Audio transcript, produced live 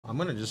I'm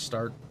gonna just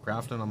start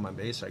crafting on my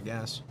base, I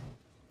guess.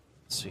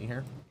 Let's see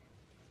here.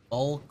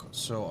 Bulk,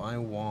 so I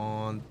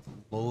want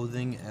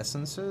loathing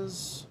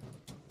essences.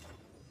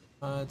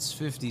 It's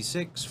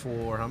 56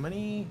 for how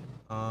many?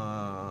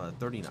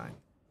 39.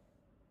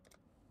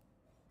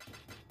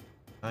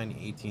 9,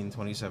 18,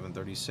 27,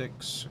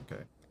 36.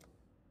 Okay.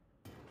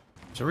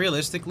 So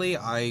realistically,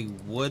 I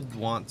would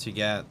want to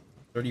get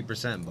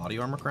 30% body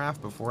armor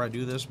craft before I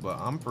do this, but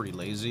I'm pretty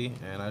lazy,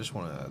 and I just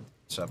want to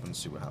set up and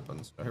see what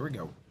happens. So here we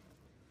go.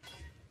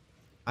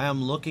 I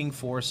am looking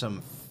for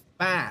some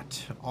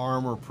fat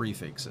armor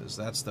prefixes.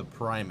 That's the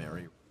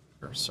primary.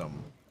 Or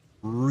some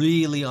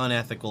really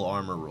unethical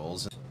armor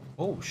rolls.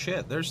 Oh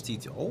shit, there's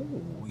TT. Oh,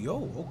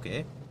 yo,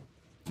 okay.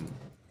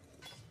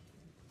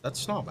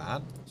 That's not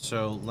bad.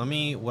 So let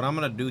me, what I'm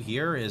gonna do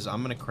here is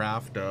I'm gonna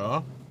craft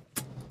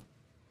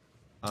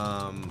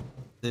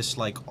this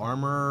like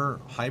armor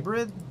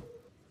hybrid,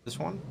 this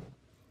one,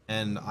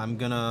 and I'm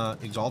gonna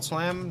exalt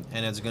slam,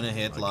 and it's gonna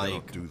hit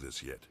like, do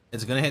this yet.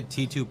 It's gonna hit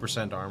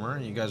T2% armor.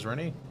 You guys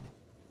ready?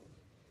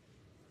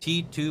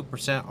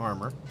 T2%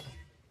 armor.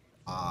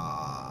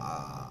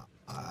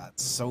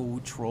 It's so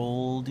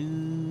troll,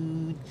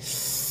 dude.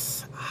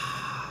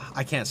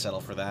 I can't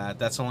settle for that.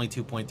 That's only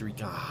 2.3.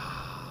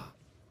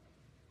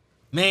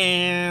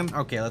 Man.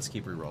 Okay, let's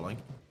keep re-rolling.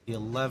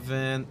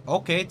 11.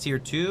 Okay, tier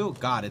 2.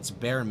 God, it's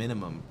bare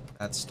minimum.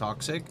 That's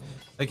toxic.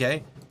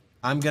 Okay.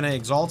 I'm gonna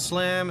exalt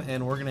slam,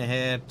 and we're gonna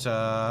hit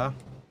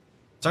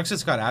sucks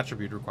it's got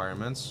attribute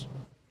requirements.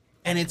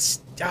 And it's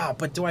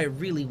but do I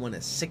really want to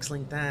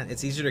 6-link that?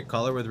 It's easier to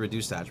color with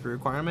reduced attribute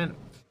requirement.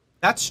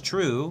 That's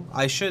true.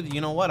 I should,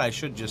 you know what? I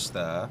should just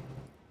do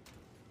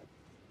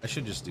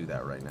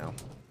that right now.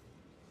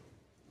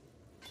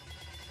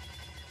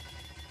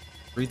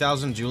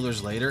 3,000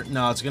 jewelers later.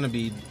 No, it's gonna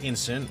be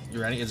instant.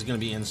 You ready? It's gonna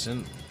be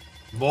instant.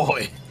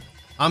 Boy,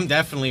 I'm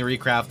definitely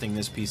recrafting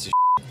this piece of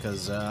shit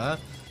because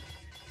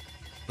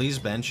please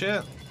bench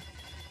it.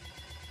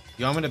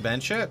 You want me to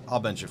bench it? I'll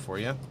bench it for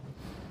you.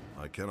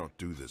 I cannot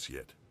do this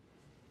yet.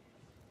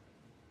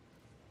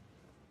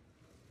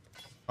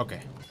 Okay.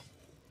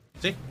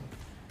 See?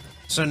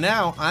 So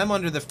now I'm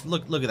under the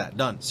look at that.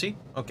 Done. See?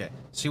 Okay.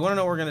 So you want to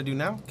know what we're gonna do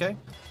now? Okay.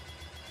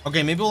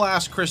 Okay, maybe we'll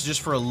ask Chris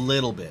just for a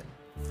little bit.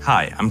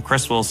 Hi, I'm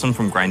Chris Wilson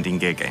from Grinding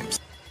Gear Games.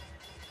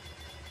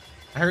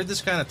 I heard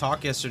this kind of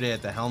talk yesterday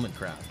at the helmet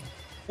craft.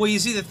 Well, you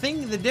see,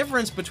 the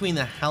difference between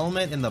the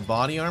helmet and the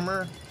body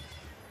armor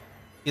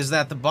is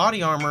that the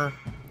body armor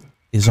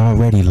is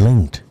already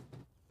linked.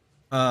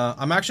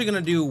 I'm actually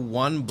gonna do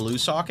one blue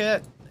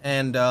socket,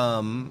 and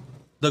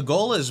the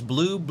goal is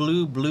blue,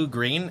 blue, blue,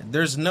 green.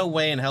 There's no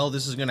way in hell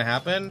this is gonna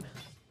happen.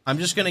 I'm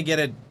just gonna get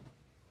it.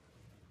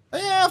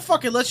 Yeah,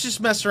 fuck it. Let's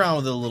just mess around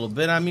with it a little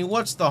bit. I mean,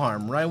 what's the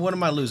harm, right? What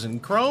am I losing?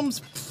 Chromes?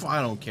 Pff,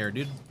 I don't care,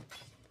 dude.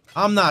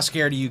 I'm not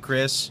scared of you,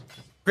 Chris.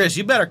 Chris,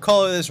 you better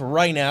color this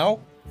right now.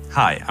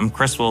 Hi, I'm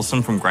Chris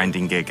Wilson from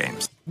Grinding Gear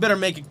Games. You better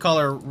make it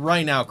color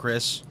right now,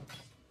 Chris.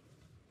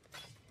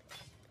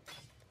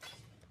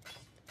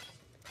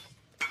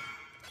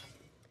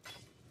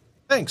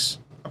 Thanks.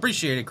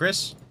 Appreciate it,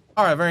 Chris.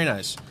 All right, very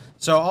nice.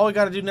 So all we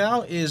got to do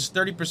now is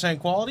 30%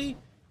 quality,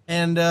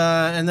 and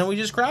then we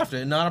just craft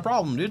it. Not a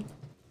problem, dude.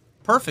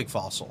 Perfect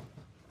fossil.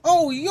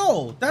 Oh,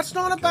 yo, that's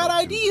not a bad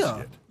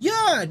idea.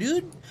 Yeah,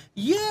 dude.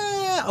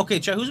 Yeah. Okay,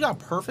 chat, who's got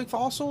perfect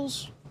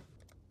fossils?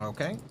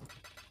 Okay.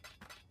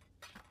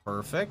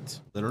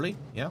 Perfect. Literally,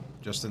 yeah,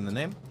 just in the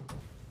name.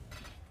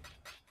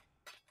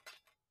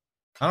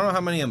 I don't know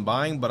how many I'm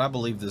buying, but I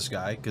believe this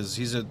guy because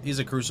he's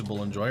a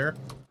Crucible enjoyer.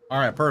 All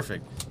right,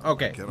 perfect.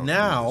 Okay,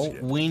 now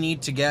we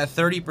need to get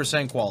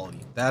 30% quality.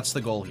 That's the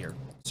goal here.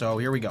 So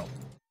here we go.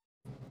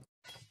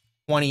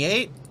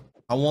 28.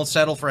 I won't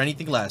settle for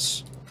anything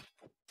less.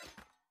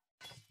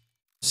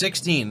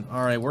 16.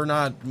 All right, we're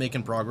not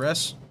making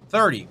progress.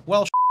 30.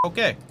 Well,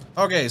 okay.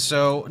 Okay,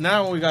 so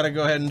now what we got to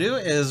go ahead and do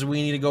is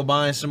we need to go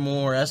buy some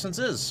more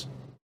essences.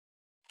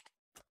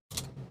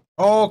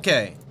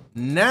 Okay,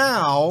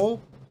 now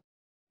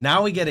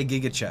we get a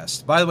Giga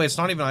Chest. By the way, it's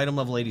not even item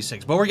level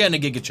 86, but we're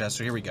getting a Giga Chest,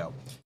 so here we go.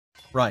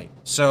 Right,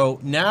 so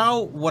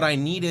now what I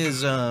need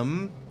is,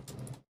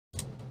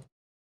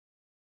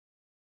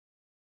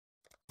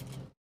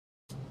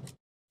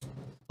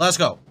 let's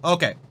go.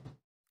 Okay.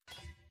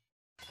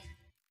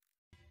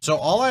 So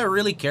all I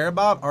really care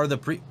about are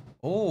the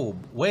oh,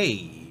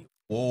 wait.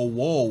 Whoa,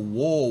 whoa,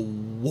 whoa,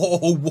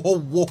 whoa, whoa,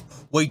 whoa.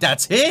 Wait,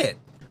 that's it.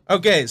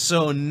 Okay,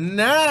 so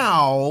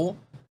now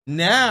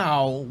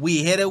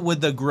we hit it with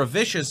the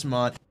Gravicious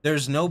mod.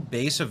 There's no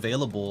base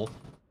available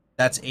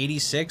that's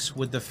 86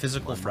 with the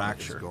physical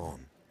fracture.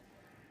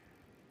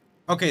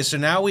 Okay, so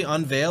now we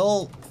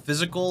unveil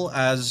physical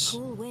as...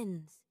 Cool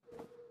wins.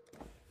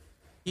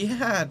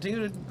 Yeah,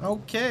 dude.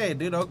 Okay,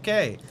 dude.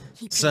 Okay.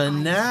 So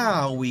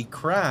now we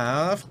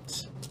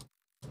craft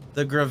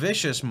the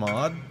Gravicious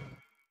mod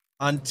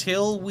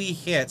until we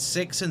hit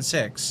 6 and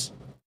 6.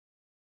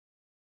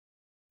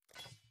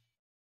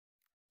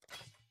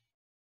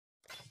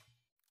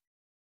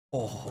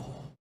 Oh.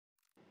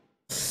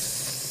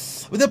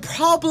 The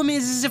problem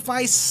is if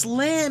I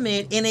slam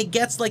it and it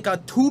gets like a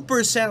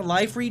 2%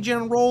 life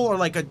regen roll, or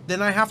like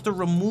then I have to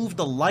remove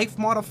the life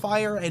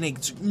modifier, and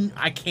it's,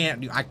 I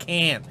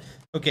can't.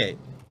 Okay,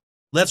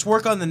 let's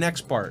work on the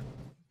next part.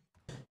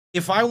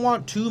 If I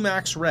want 2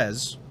 max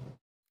res,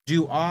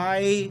 do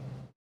I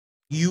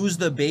use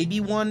the baby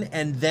one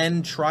and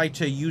then try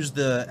to use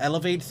the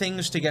elevate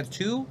things to get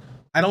 2?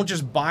 I don't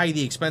just buy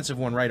the expensive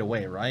one right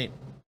away, right?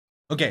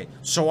 Okay,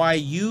 so I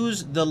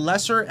use the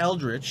lesser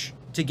Eldritch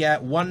to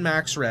get 1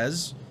 max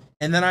res,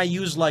 and then I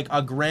use like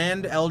a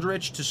grand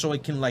Eldritch so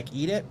it can like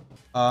eat it.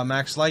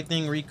 Max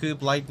lightning,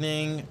 recoup,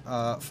 lightning,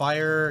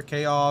 fire,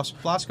 chaos,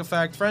 flask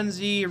effect,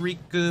 frenzy,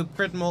 recoup,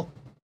 critical.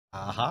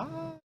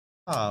 Aha.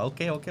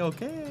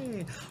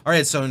 Okay.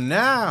 Alright, so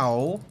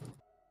now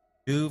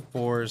 2,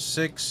 4,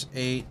 6,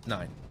 8,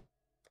 9.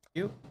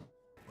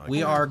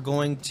 We are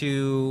going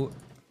to,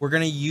 we're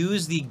gonna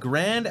use the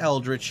grand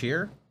Eldritch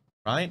here,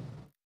 right?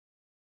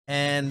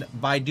 And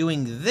by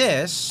doing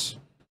this,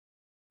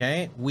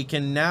 okay, we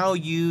can now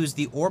use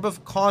the Orb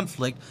of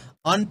Conflict,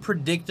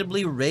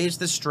 unpredictably raise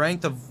the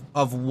strength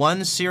of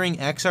one Searing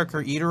Exarch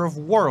or Eater of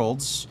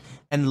Worlds,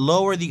 and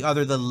lower the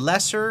other. The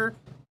lesser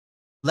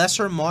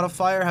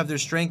modifier have their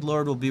strength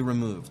lowered will be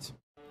removed.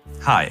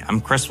 Hi,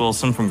 I'm Chris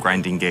Wilson from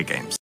Grinding Gear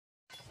Games.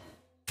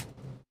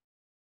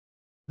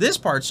 This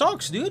part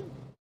sucks, dude.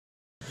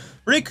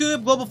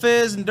 Recoup, Global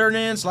Fizz,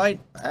 Endurance, Light.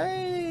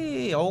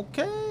 Hey,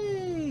 okay.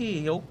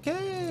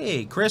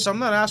 Chris, I'm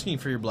not asking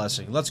for your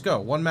blessing. Let's go.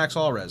 1 max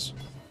all res.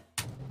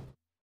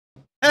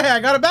 Hey, I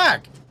got it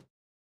back.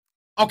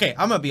 Okay,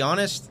 I'm gonna be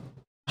honest.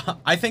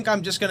 I think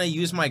I'm just gonna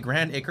use my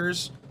Grand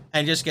Ichors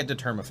and just get the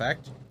term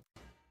effect.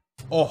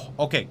 Oh,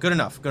 okay, good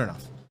enough.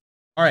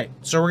 Alright,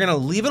 so we're gonna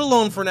leave it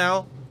alone for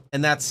now,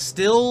 and that's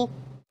still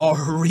a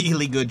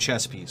really good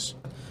chess piece.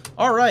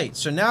 Alright,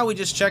 so now we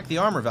just check the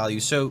armor value.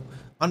 So,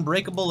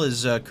 Unbreakable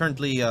is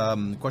currently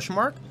question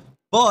mark,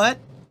 but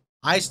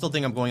I still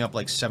think I'm going up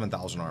like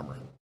 7,000 armor.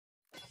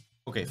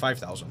 Okay,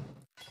 5,000.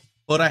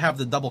 But I have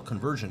the double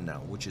conversion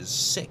now, which is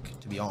sick,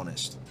 to be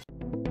honest.